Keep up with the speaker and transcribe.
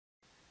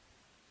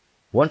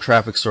One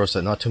traffic source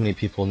that not too many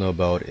people know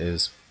about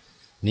is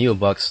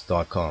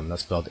neobux.com.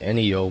 That's spelled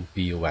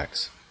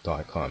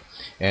neobux.com.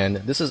 And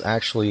this is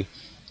actually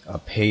a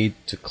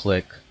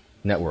paid-to-click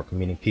network,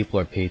 meaning people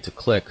are paid to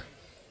click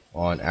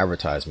on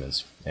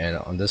advertisements. And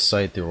on this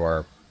site, there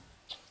are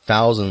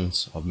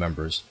thousands of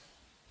members.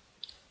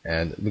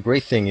 And the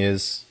great thing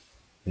is,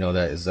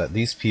 that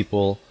these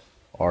people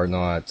are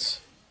not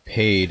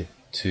paid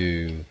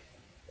to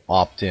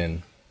opt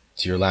in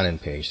to your landing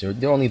page.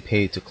 They're only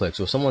paid to click.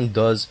 So if someone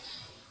does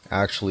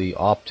actually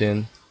opt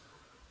in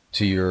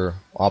to your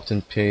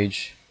opt-in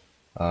page,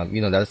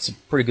 that's a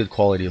pretty good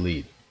quality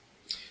lead.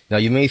 Now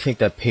you may think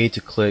that paid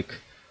to click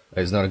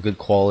is not a good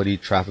quality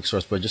traffic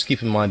source, but just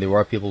keep in mind there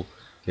are people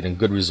getting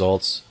good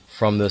results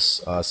from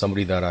this.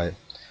 Somebody that I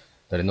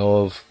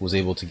know of was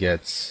able to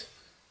get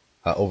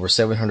over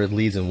 700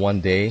 leads in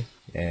one day,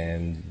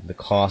 and the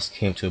cost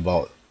came to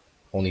about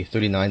only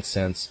 39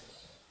 cents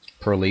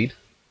per lead.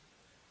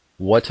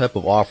 What type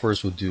of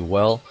offers would do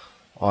well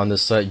on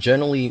this site?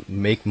 Generally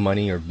make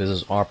money or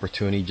business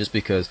opportunity, just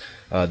because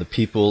the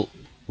people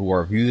who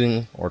are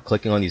viewing or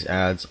clicking on these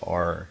ads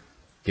are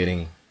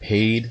getting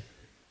paid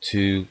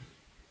to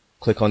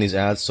click on these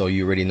ads, so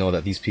you already know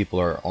that these people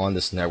are on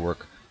this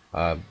network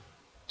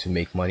to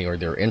make money, or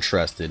they're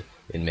interested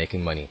in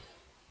making money.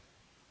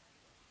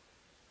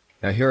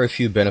 Now here are a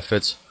few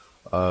benefits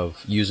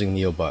of using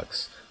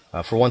NeoBux.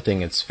 For one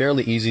thing, it's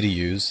fairly easy to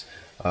use.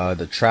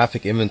 The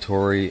traffic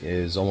inventory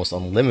is almost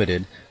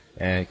unlimited,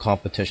 and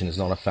competition is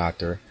not a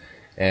factor.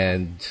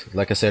 And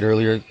like I said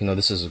earlier,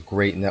 this is a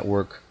great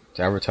network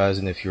to advertise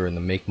in if you're in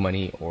the make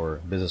money or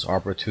business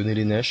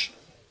opportunity niche.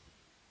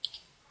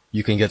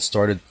 You can get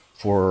started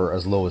for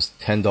as low as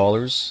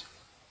 $10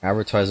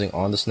 advertising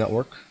on this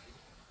network.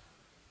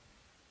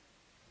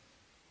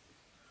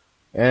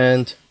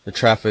 And the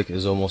traffic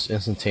is almost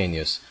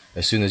instantaneous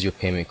as soon as your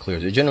payment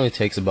clears. It generally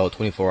takes about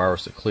 24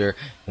 hours to clear,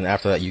 and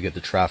after that you get the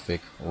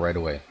traffic right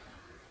away.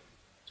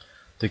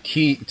 The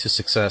key to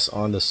success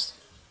on this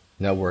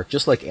network,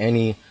 just like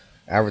any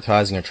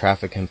advertising or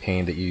traffic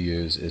campaign that you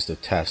use, is to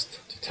test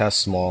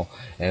small,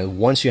 and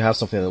once you have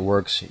something that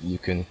works, you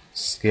can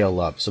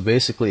scale up. So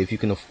basically, if you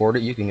can afford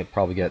it, you can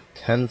probably get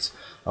tens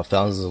of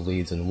thousands of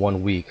leads in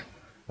 1 week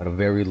at a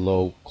very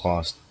low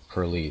cost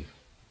per lead.